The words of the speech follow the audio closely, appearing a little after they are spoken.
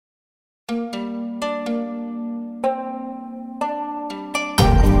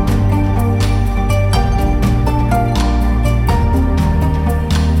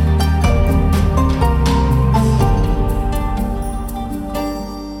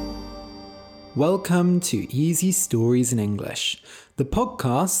Welcome to Easy Stories in English, the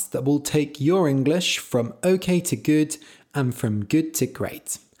podcast that will take your English from okay to good and from good to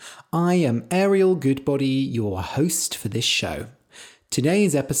great. I am Ariel Goodbody, your host for this show.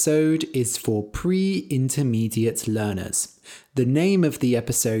 Today's episode is for pre-intermediate learners. The name of the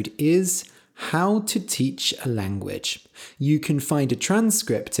episode is How to Teach a Language. You can find a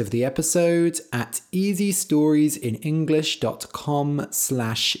transcript of the episode at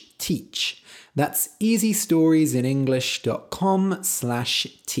easystoriesinenglish.com/teach. That's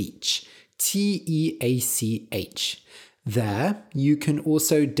easystoriesinenglish.com/teach. TEACH. There, you can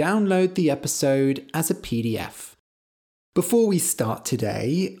also download the episode as a PDF. Before we start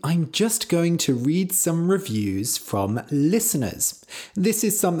today, I'm just going to read some reviews from listeners. This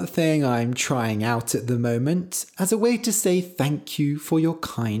is something I'm trying out at the moment as a way to say thank you for your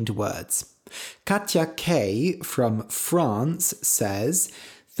kind words. Katya K from France says,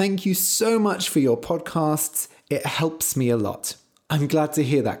 "Thank you so much for your podcasts. It helps me a lot." I'm glad to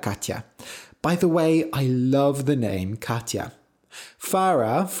hear that, Katya. By the way, I love the name Katya.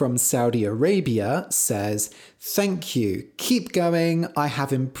 Farah from Saudi Arabia says, "Thank you. Keep going. I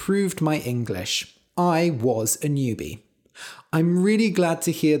have improved my English. I was a newbie." I'm really glad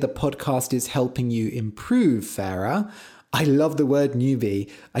to hear the podcast is helping you improve, Farah. I love the word newbie.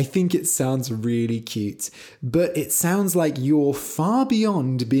 I think it sounds really cute, but it sounds like you're far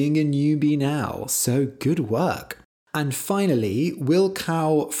beyond being a newbie now, so good work. And finally, Will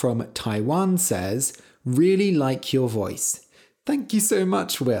Cow from Taiwan says, "Really like your voice." Thank you so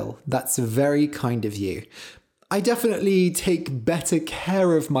much, Will. That's very kind of you. I definitely take better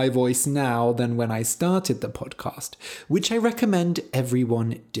care of my voice now than when I started the podcast, which I recommend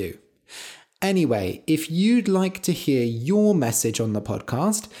everyone do. Anyway, if you'd like to hear your message on the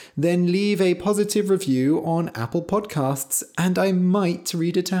podcast, then leave a positive review on Apple Podcasts and I might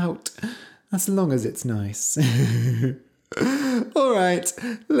read it out, as long as it's nice. All right,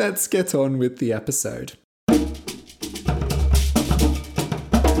 let's get on with the episode.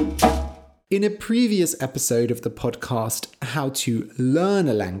 In a previous episode of the podcast, How to Learn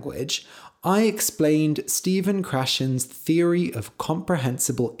a Language, I explained Stephen Krashen's theory of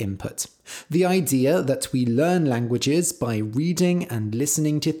comprehensible input, the idea that we learn languages by reading and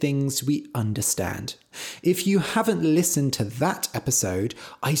listening to things we understand. If you haven't listened to that episode,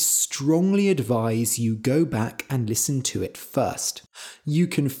 I strongly advise you go back and listen to it first. You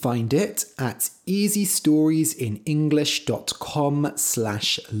can find it at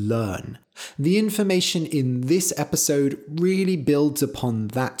easystoriesinenglish.com/learn. The information in this episode really builds upon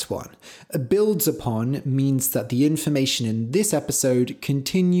that one. Builds upon means that the information in this episode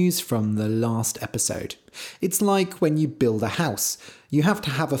continues from the last episode. It's like when you build a house. You have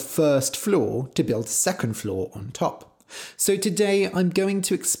to have a first floor to build a second floor on top. So today I'm going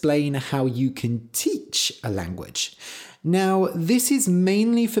to explain how you can teach a language. Now, this is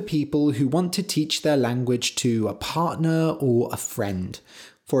mainly for people who want to teach their language to a partner or a friend.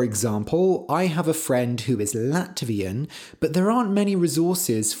 For example, I have a friend who is Latvian, but there aren't many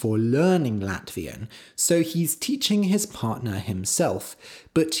resources for learning Latvian, so he's teaching his partner himself,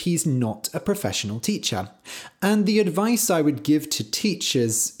 but he's not a professional teacher. And the advice I would give to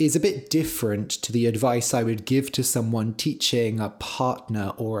teachers is a bit different to the advice I would give to someone teaching a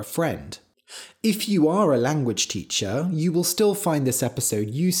partner or a friend. If you are a language teacher, you will still find this episode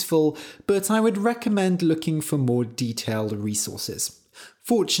useful, but I would recommend looking for more detailed resources.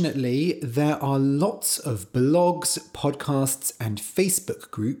 Fortunately, there are lots of blogs, podcasts, and Facebook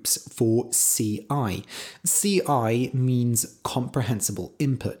groups for CI. CI means comprehensible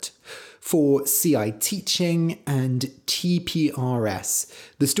input. For CI teaching and TPRS,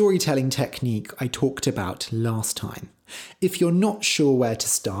 the storytelling technique I talked about last time. If you're not sure where to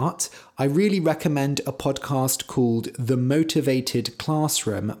start, I really recommend a podcast called The Motivated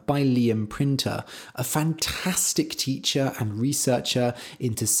Classroom by Liam Printer, a fantastic teacher and researcher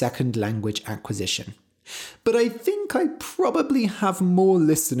into second language acquisition. But I think I probably have more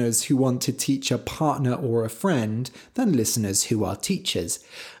listeners who want to teach a partner or a friend than listeners who are teachers.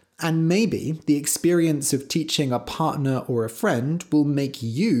 And maybe the experience of teaching a partner or a friend will make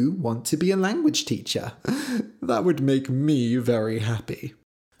you want to be a language teacher. That would make me very happy.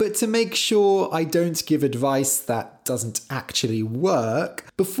 But to make sure I don't give advice that doesn't actually work,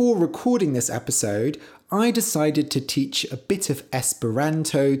 before recording this episode, I decided to teach a bit of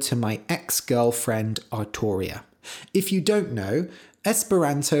Esperanto to my ex-girlfriend Artoria. If you don't know,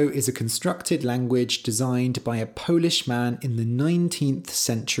 Esperanto is a constructed language designed by a Polish man in the 19th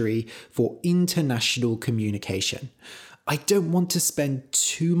century for international communication. I don't want to spend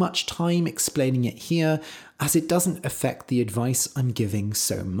too much time explaining it here, as it doesn't affect the advice I'm giving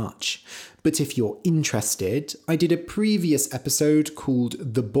so much. But if you're interested, I did a previous episode called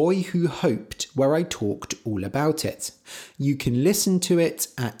The Boy Who Hoped, where I talked all about it. You can listen to it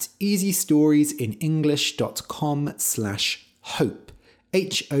at easystoriesinenglish.com/hope,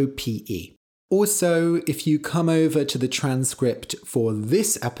 HOPE. Also, if you come over to the transcript for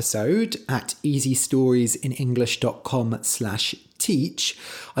this episode at easystoriesinenglish.com/teach,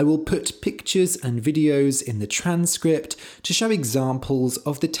 I will put pictures and videos in the transcript to show examples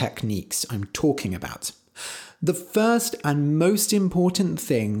of the techniques I'm talking about. The first and most important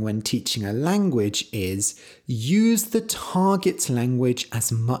thing when teaching a language is use the target language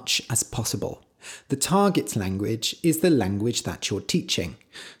as much as possible. The target language is the language that you're teaching.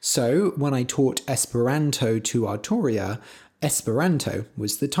 So when I taught Esperanto to Artoria, Esperanto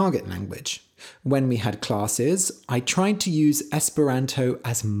was the target language. When we had classes, I tried to use Esperanto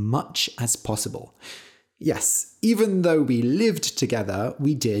as much as possible. Yes, even though we lived together,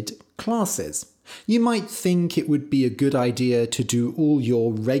 we did classes. You might think it would be a good idea to do all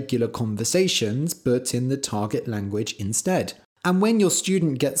your regular conversations, but in the target language instead. And when your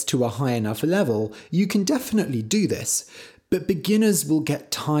student gets to a high enough level, you can definitely do this. But beginners will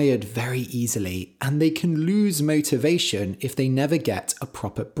get tired very easily, and they can lose motivation if they never get a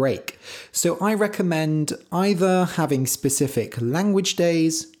proper break. So I recommend either having specific language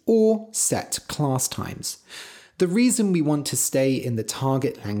days or set class times. The reason we want to stay in the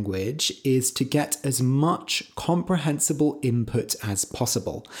target language is to get as much comprehensible input as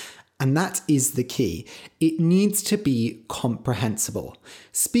possible. And that is the key. It needs to be comprehensible.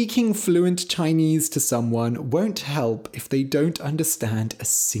 Speaking fluent Chinese to someone won't help if they don't understand a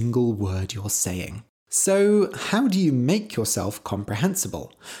single word you're saying. So, how do you make yourself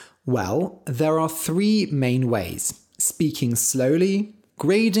comprehensible? Well, there are three main ways: speaking slowly,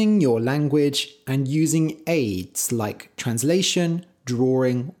 grading your language, and using aids like translation,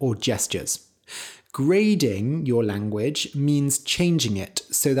 drawing, or gestures. Grading your language means changing it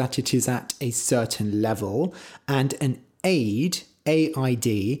so that it is at a certain level, and an aid,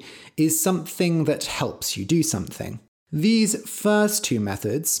 AID, is something that helps you do something. These first two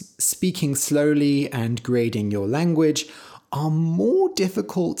methods, speaking slowly and grading your language, are more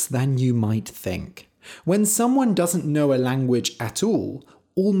difficult than you might think. When someone doesn't know a language at all,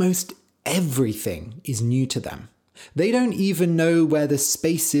 almost everything is new to them. They don't even know where the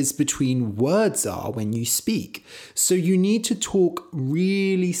spaces between words are when you speak, so you need to talk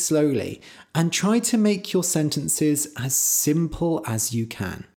really slowly and try to make your sentences as simple as you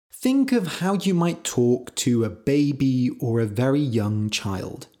can. Think of how you might talk to a baby or a very young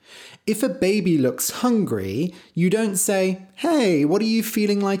child. If a baby looks hungry, you don't say, "Hey, what are you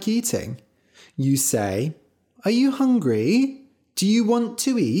feeling like eating?" You say, "Are you hungry? Do you want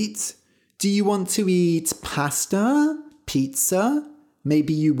to eat? Do you want to eat pasta? Pizza?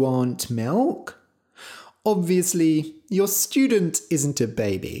 Maybe you want milk?" Obviously, your student isn't a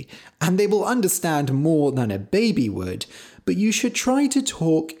baby, and they will understand more than a baby would, but you should try to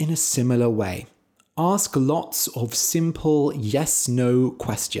talk in a similar way. Ask lots of simple yes-no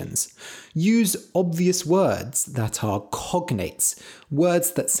questions. Use obvious words that are cognates,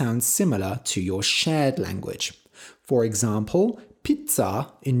 words that sound similar to your shared language. For example,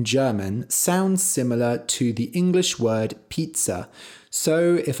 pizza in German sounds similar to the English word pizza.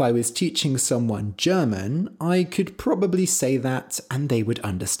 So if I was teaching someone German, I could probably say that and they would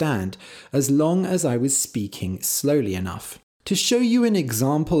understand, as long as I was speaking slowly enough. To show you an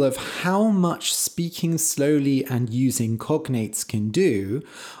example of how much speaking slowly and using cognates can do,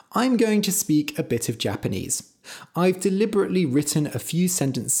 I'm going to speak a bit of Japanese. I've deliberately written a few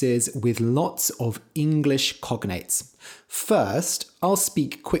sentences with lots of English cognates. First, I'll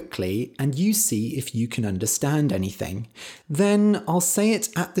speak quickly and you see if you can understand anything. Then I'll say it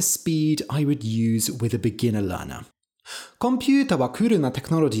at the speed I would use with a beginner learner. コンピュータはクールなテ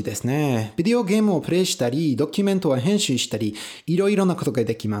クノロジーですね。ビデオゲームをプレイしたり、ドキュメントを編集したり、いろいろなことが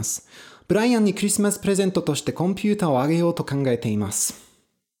できます。ブライアンにクリスマスプレゼントとしてコンピュータをあげようと考えています。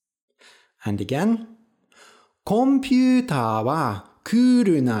And again. コンピュータはクー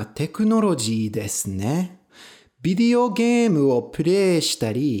ルなテクノロジーですね。ビデオゲームをプレイし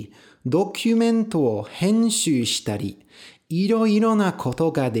たり、ドキュメントを編集したり、いろいろなこ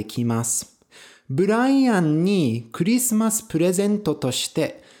とができます。ブライアンにクリスマスプレゼントとし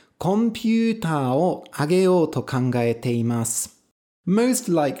てコンピューターをあげようと考えています。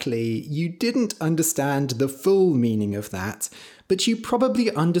Most likely, you didn't understand the full meaning of that, but you probably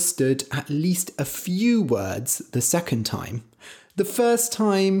understood at least a few words the second time. The first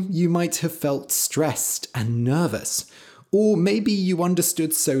time, you might have felt stressed and nervous. Or maybe you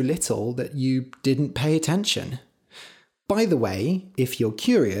understood so little that you didn't pay attention. By the way, if you're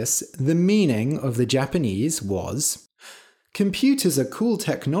curious, the meaning of the Japanese was, computers are cool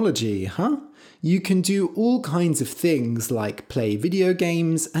technology, huh? You can do all kinds of things like play video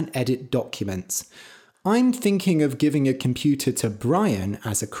games and edit documents. I'm thinking of giving a computer to Brian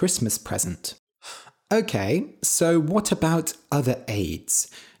as a Christmas present. Okay, so what about other aids?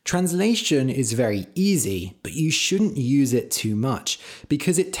 Translation is very easy, but you shouldn't use it too much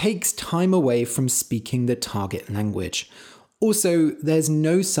because it takes time away from speaking the target language. Also, there's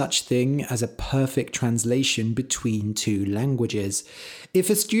no such thing as a perfect translation between two languages. If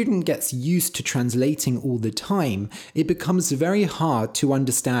a student gets used to translating all the time, it becomes very hard to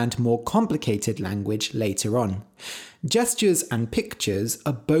understand more complicated language later on. Gestures and pictures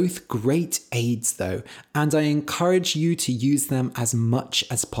are both great aids though, and I encourage you to use them as much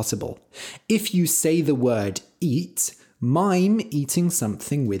as possible. If you say the word eat, mime eating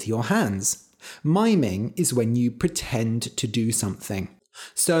something with your hands. Miming is when you pretend to do something.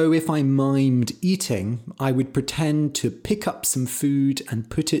 So if I mimed eating, I would pretend to pick up some food and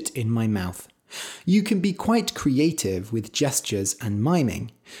put it in my mouth. You can be quite creative with gestures and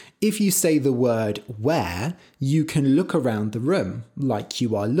miming. If you say the word where, you can look around the room like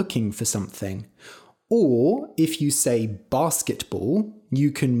you are looking for something. Or if you say basketball, you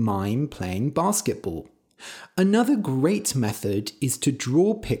can mime playing basketball. Another great method is to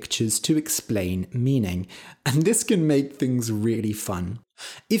draw pictures to explain meaning, and this can make things really fun.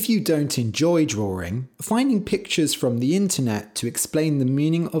 If you don't enjoy drawing, finding pictures from the internet to explain the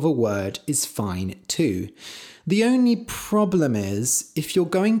meaning of a word is fine too. The only problem is, if you're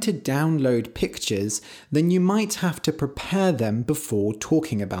going to download pictures, then you might have to prepare them before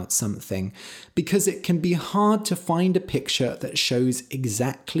talking about something, because it can be hard to find a picture that shows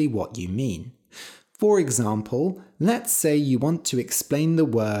exactly what you mean. For example, let's say you want to explain the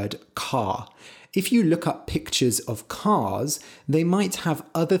word car. If you look up pictures of cars, they might have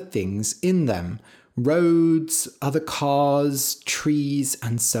other things in them. Roads, other cars, trees,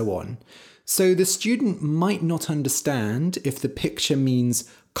 and so on. So the student might not understand if the picture means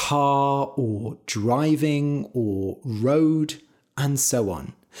car or driving or road, and so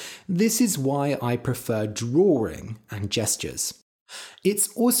on. This is why I prefer drawing and gestures. It's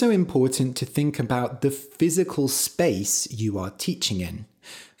also important to think about the physical space you are teaching in.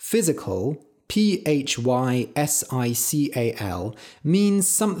 Physical, P-H-Y-S-I-C-A-L, means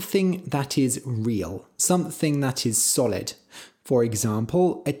something that is real, something that is solid. For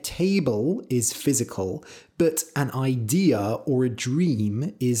example, a table is physical, but an idea or a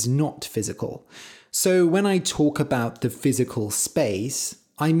dream is not physical. So when I talk about the physical space,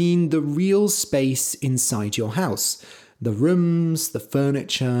 I mean the real space inside your house. The rooms, the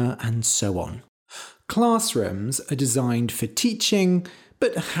furniture, and so on. Classrooms are designed for teaching,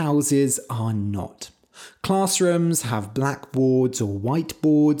 but houses are not. Classrooms have blackboards or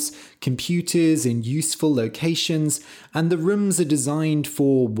whiteboards, computers in useful locations, and the rooms are designed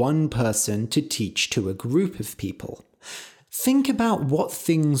for one person to teach to a group of people. Think about what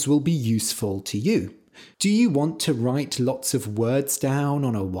things will be useful to you. Do you want to write lots of words down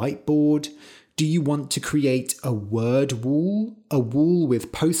on a whiteboard? Do you want to create a word wall? A wall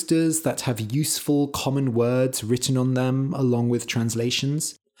with posters that have useful common words written on them along with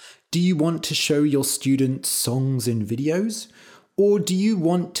translations? Do you want to show your students songs and videos? Or do you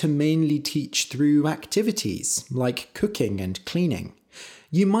want to mainly teach through activities like cooking and cleaning?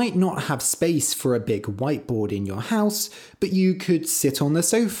 You might not have space for a big whiteboard in your house, but you could sit on the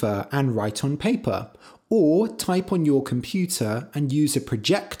sofa and write on paper, or type on your computer and use a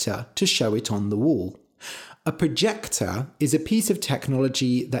projector to show it on the wall. A projector is a piece of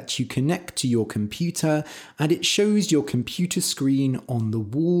technology that you connect to your computer, and it shows your computer screen on the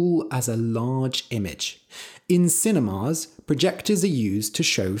wall as a large image. In cinemas, projectors are used to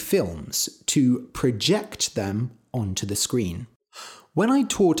show films, to project them onto the screen. When I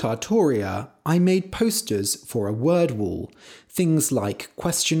taught Artoria, I made posters for a word wall, things like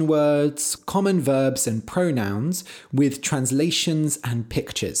question words, common verbs and pronouns with translations and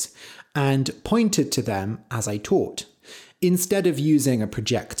pictures, and pointed to them as I taught. Instead of using a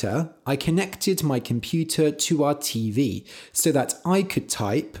projector, I connected my computer to our TV so that I could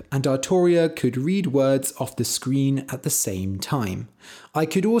type and Artoria could read words off the screen at the same time. I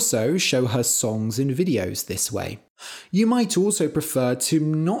could also show her songs and videos this way. You might also prefer to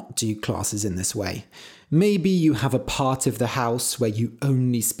not do classes in this way. Maybe you have a part of the house where you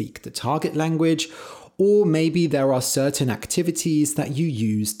only speak the target language, or maybe there are certain activities that you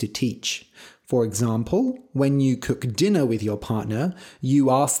use to teach. For example, when you cook dinner with your partner,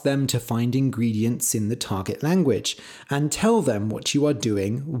 you ask them to find ingredients in the target language and tell them what you are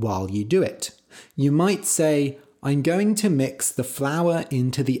doing while you do it. You might say, "I'm going to mix the flour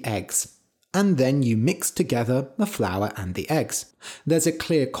into the eggs." And then you mix together the flour and the eggs. There's a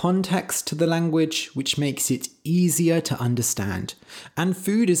clear context to the language, which makes it easier to understand. And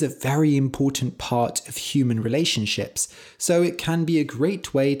food is a very important part of human relationships, so it can be a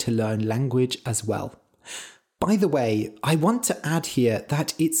great way to learn language as well. By the way, I want to add here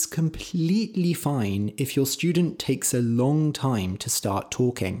that it's completely fine if your student takes a long time to start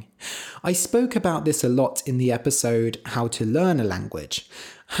talking. I spoke about this a lot in the episode How to Learn a Language.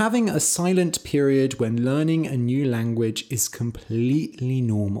 Having a silent period when learning a new language is completely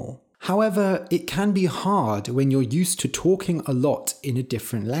normal. However, it can be hard when you're used to talking a lot in a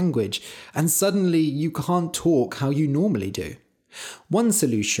different language, and suddenly you can't talk how you normally do. One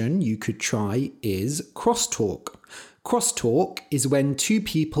solution you could try is crosstalk. Crosstalk is when two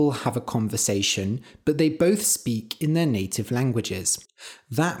people have a conversation, but they both speak in their native languages.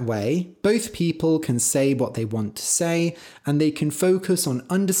 That way, both people can say what they want to say, and they can focus on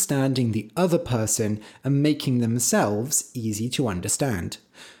understanding the other person and making themselves easy to understand.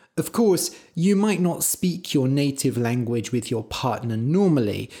 Of course, you might not speak your native language with your partner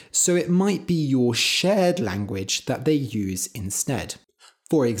normally, so it might be your shared language that they use instead.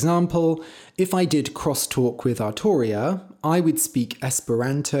 For example, if I did crosstalk with Artoria, I would speak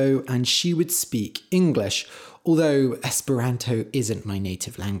Esperanto and she would speak English, although Esperanto isn't my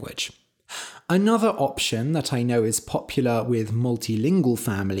native language. Another option that I know is popular with multilingual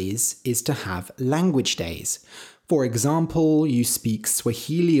families is to have language days. For example, you speak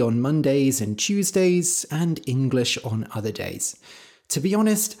Swahili on Mondays and Tuesdays and English on other days. To be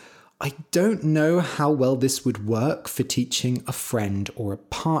honest, I don't know how well this would work for teaching a friend or a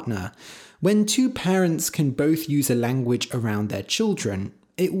partner. When two parents can both use a language around their children,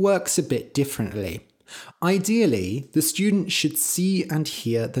 it works a bit differently. Ideally, the student should see and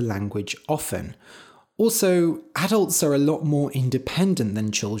hear the language often. Also, adults are a lot more independent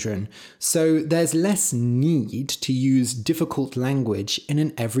than children, so there's less need to use difficult language in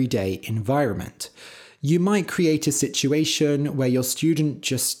an everyday environment. You might create a situation where your student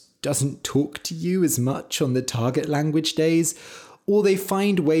just doesn't talk to you as much on the target language days, or they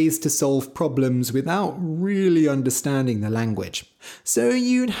find ways to solve problems without really understanding the language. So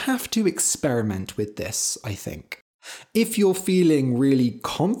you'd have to experiment with this, I think. If you're feeling really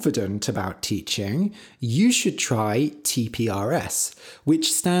confident about teaching, you should try TPRS,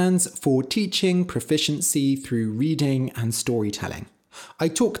 which stands for Teaching Proficiency Through Reading and Storytelling. I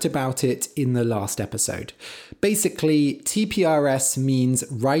talked about it in the last episode. Basically, TPRS means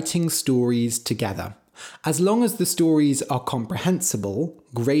writing stories together. As long as the stories are comprehensible,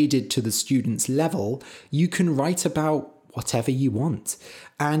 graded to the student's level, you can write about whatever you want.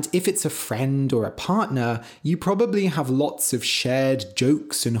 And if it's a friend or a partner, you probably have lots of shared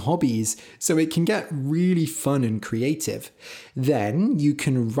jokes and hobbies, so it can get really fun and creative. Then you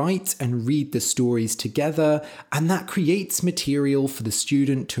can write and read the stories together, and that creates material for the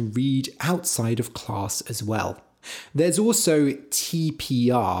student to read outside of class as well. There's also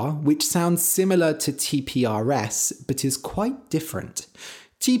TPR, which sounds similar to TPRS, but is quite different.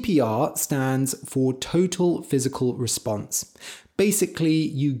 TPR stands for Total Physical Response. Basically,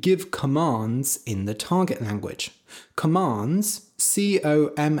 you give commands in the target language. Commands,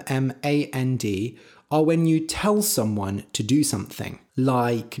 COMMAND, are when you tell someone to do something,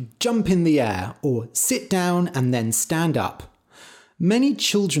 like jump in the air or sit down and then stand up. Many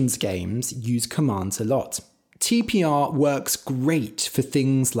children's games use commands a lot. TPR works great for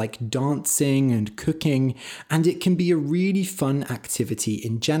things like dancing and cooking, and it can be a really fun activity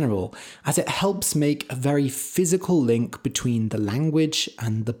in general, as it helps make a very physical link between the language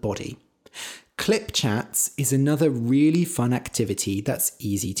and the body. Clip chats is another really fun activity that's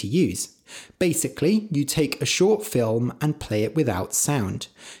easy to use. Basically, you take a short film and play it without sound.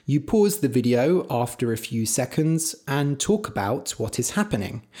 You pause the video after a few seconds and talk about what is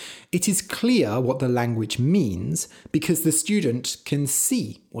happening. It is clear what the language means because the student can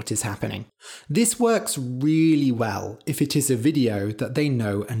see what is happening. This works really well if it is a video that they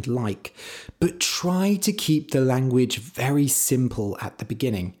know and like, but try to keep the language very simple at the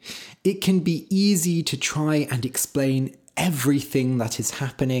beginning. It can be easy to try and explain everything that is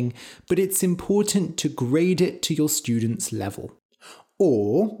happening, but it's important to grade it to your student's level.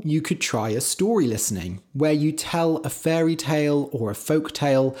 Or you could try a story listening, where you tell a fairy tale or a folk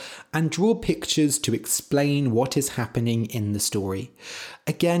tale and draw pictures to explain what is happening in the story.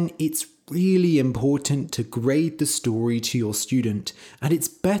 Again, it's really important to grade the story to your student, and it's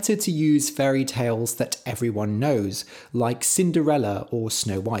better to use fairy tales that everyone knows, like Cinderella or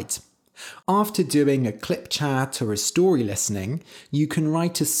Snow White. After doing a clip chat or a story listening, you can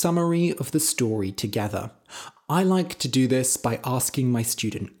write a summary of the story together. I like to do this by asking my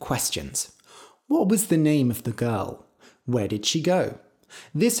student questions. What was the name of the girl? Where did she go?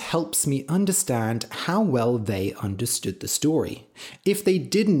 This helps me understand how well they understood the story. If they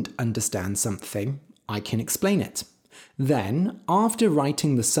didn't understand something, I can explain it. Then, after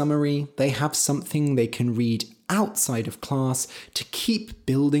writing the summary, they have something they can read outside of class to keep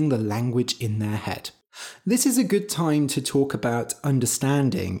building the language in their head. This is a good time to talk about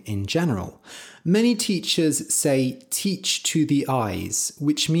understanding in general. Many teachers say teach to the eyes,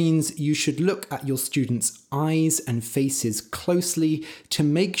 which means you should look at your students' eyes and faces closely to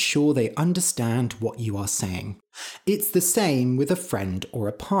make sure they understand what you are saying. It's the same with a friend or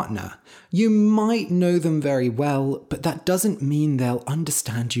a partner. You might know them very well, but that doesn't mean they'll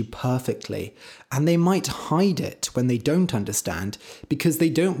understand you perfectly, and they might hide it when they don't understand because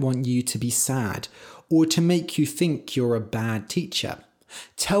they don't want you to be sad or to make you think you're a bad teacher.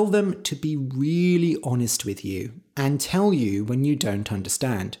 Tell them to be really honest with you and tell you when you don't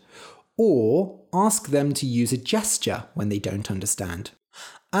understand, or ask them to use a gesture when they don't understand.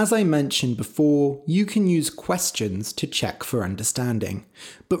 As I mentioned before, you can use questions to check for understanding,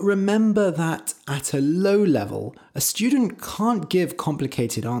 but remember that at a low level, a student can't give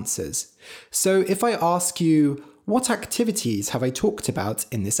complicated answers. So if I ask you, what activities have I talked about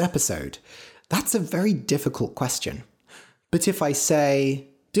in this episode? That's a very difficult question. But if I say,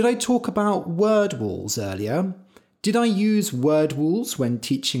 did I talk about word walls earlier? Did I use word walls when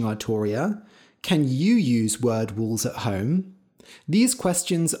teaching Artoria? Can you use word walls at home? These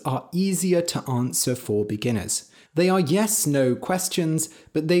questions are easier to answer for beginners. They are yes/no questions,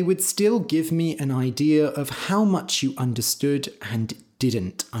 but they would still give me an idea of how much you understood and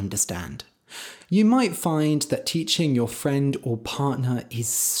didn't understand. You might find that teaching your friend or partner is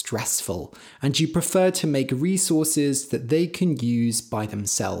stressful, and you prefer to make resources that they can use by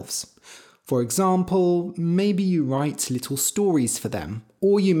themselves. For example, maybe you write little stories for them,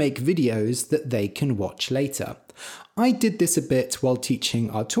 or you make videos that they can watch later. I did this a bit while teaching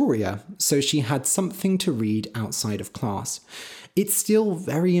Artoria, so she had something to read outside of class. It's still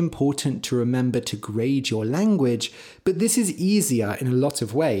very important to remember to grade your language, but this is easier in a lot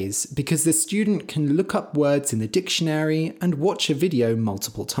of ways because the student can look up words in the dictionary and watch a video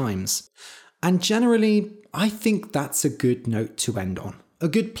multiple times. And generally, I think that's a good note to end on, a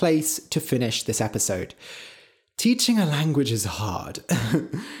good place to finish this episode. Teaching a language is hard.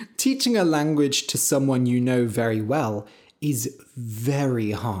 Teaching a language to someone you know very well is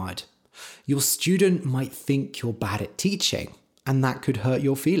very hard. Your student might think you're bad at teaching, and that could hurt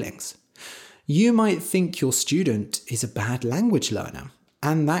your feelings. You might think your student is a bad language learner,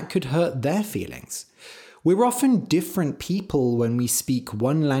 and that could hurt their feelings. We're often different people when we speak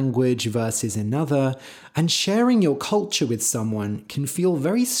one language versus another, and sharing your culture with someone can feel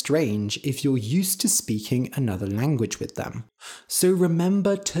very strange if you're used to speaking another language with them. So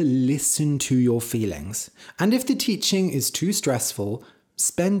remember to listen to your feelings, and if the teaching is too stressful,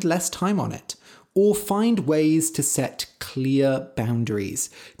 spend less time on it, or find ways to set clear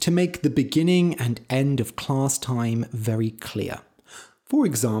boundaries to make the beginning and end of class time very clear. For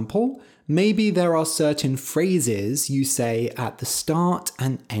example, maybe there are certain phrases you say at the start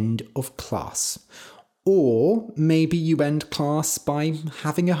and end of class. Or maybe you end class by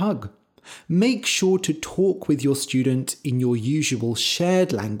having a hug. Make sure to talk with your student in your usual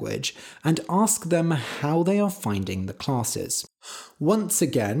shared language and ask them how they are finding the classes. Once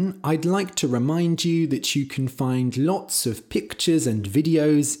again, I'd like to remind you that you can find lots of pictures and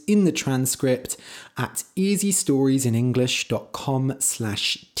videos in the transcript at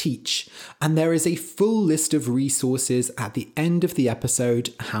easystoriesinenglish.com/teach, and there is a full list of resources at the end of the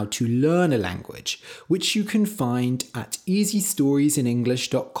episode how to learn a language, which you can find at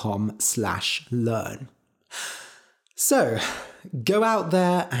easystoriesinenglish.com/learn. So, go out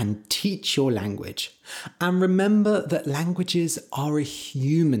there and teach your language. And remember that languages are a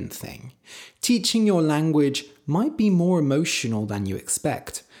human thing. Teaching your language might be more emotional than you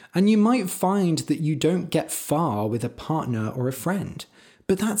expect, and you might find that you don't get far with a partner or a friend.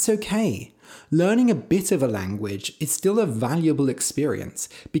 But that's okay. Learning a bit of a language is still a valuable experience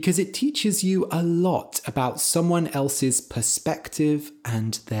because it teaches you a lot about someone else's perspective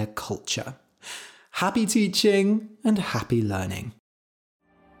and their culture. Happy teaching and happy learning.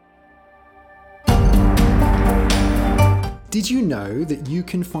 Did you know that you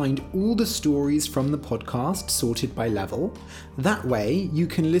can find all the stories from the podcast sorted by level? That way, you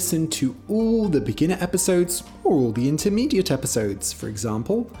can listen to all the beginner episodes or all the intermediate episodes, for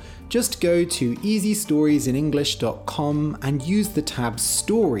example. Just go to easystoriesinenglish.com and use the tab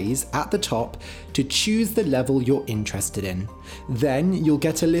Stories at the top to choose the level you're interested in. Then you'll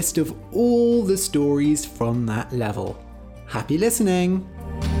get a list of all the stories from that level. Happy listening!